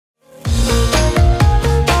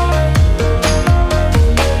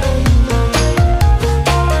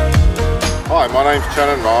my name's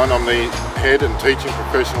Channon. I'm the head and teaching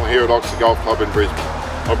professional here at Oxley Golf Club in Brisbane.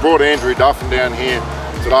 I brought Andrew Duffin down here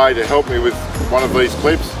today to help me with one of these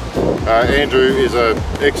clips. Andrew is an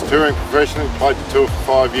ex-touring professional, played the tour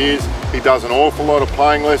for 5 years. He does an awful lot of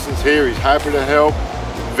playing lessons here. He's happy to help.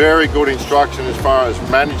 Very good instruction as far as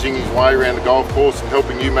managing his way around the golf course and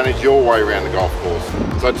helping you manage your way around the golf course.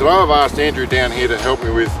 So today I've asked Andrew down here to help me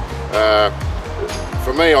with,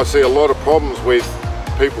 for me, I see a lot of problems with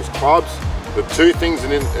people's clubs. The two things in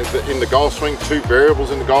the golf swing, two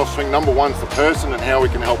variables in the golf swing. Number one's the person and how we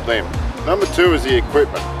can help them. Number two is the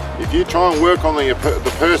equipment. If you try and work on the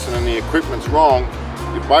person and the equipment's wrong,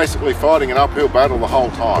 you're basically fighting an uphill battle the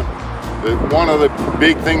whole time. One of the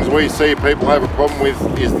big things we see people have a problem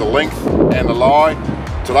with is the length and the lie.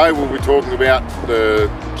 Today we'll be talking about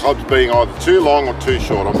the clubs being either too long or too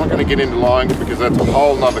short. I'm not going to get into lying because that's a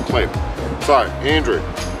whole nother clip. So, Andrew,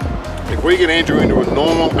 if we get Andrew into a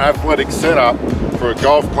normal athletic setup for a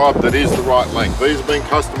golf club that is the right length, these have been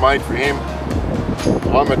custom made for him.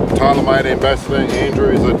 I'm a TaylorMade ambassador. Andrew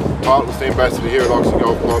is a Titleist ambassador here at Oxley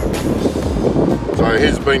Golf Club. So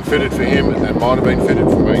his has been fitted for him and mine have been fitted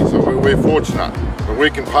for me. So we're fortunate. But we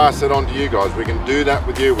can pass that on to you guys. We can do that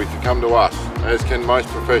with you if you come to us, as can most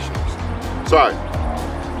professionals. So,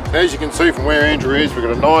 as you can see from where Andrew is, we've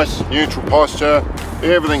got a nice neutral posture.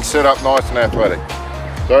 Everything's set up nice and athletic.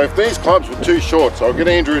 So if these clubs were too short, so I'll get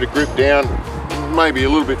Andrew to grip down maybe a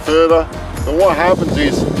little bit further. But what happens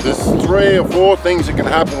is there's 3 or 4 things that can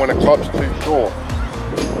happen when a club's too short.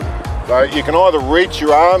 So you can either reach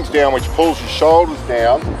your arms down, which pulls your shoulders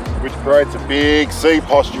down, which creates a big C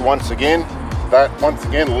posture once again. That once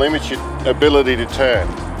again limits your ability to turn.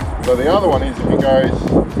 So the other one is if you go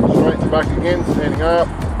straight to the back again, standing up,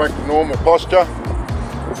 back to normal posture.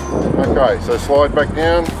 Okay, so slide back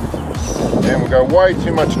down. And we go way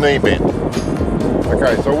too much knee bend.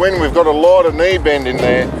 Okay, so when we've got a lot of knee bend in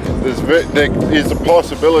there, there is a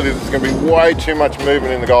possibility that there's going to be way too much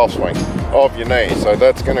movement in the golf swing of your knee. So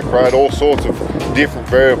that's going to create all sorts of different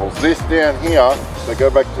variables. This down here, so go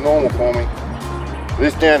back to normal for me.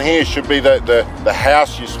 This down here should be the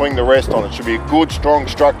house you swing the rest on. It should be a good, strong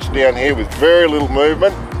structure down here with very little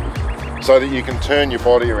movement so that you can turn your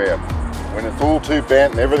body around. When it's all too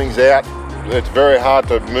bent and everything's out, it's very hard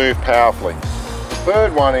to move powerfully. The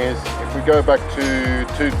third one is if we go back to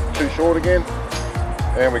too short again,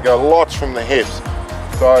 and we go lots from the hips.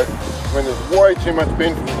 So when there's way too much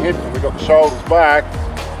bend from the hips and we've got the shoulders back,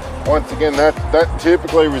 once again that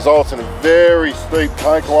typically results in a very steep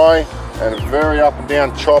takeaway and a very up and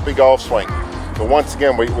down choppy golf swing. But once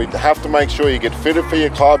again, we have to make sure you get fitted for your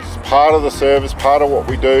clubs. It's part of the service, part of what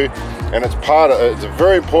we do, and it's a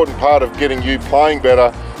very important part of getting you playing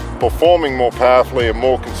better, performing more powerfully and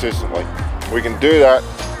more consistently. We can do that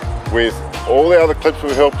with all the other clips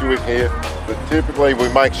we've helped you with here, but typically we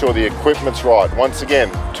make sure the equipment's right. Once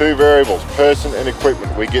again, 2 variables, person and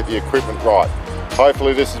equipment. We get the equipment right.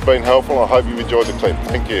 Hopefully this has been helpful. I hope you've enjoyed the clip.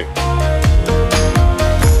 Thank you.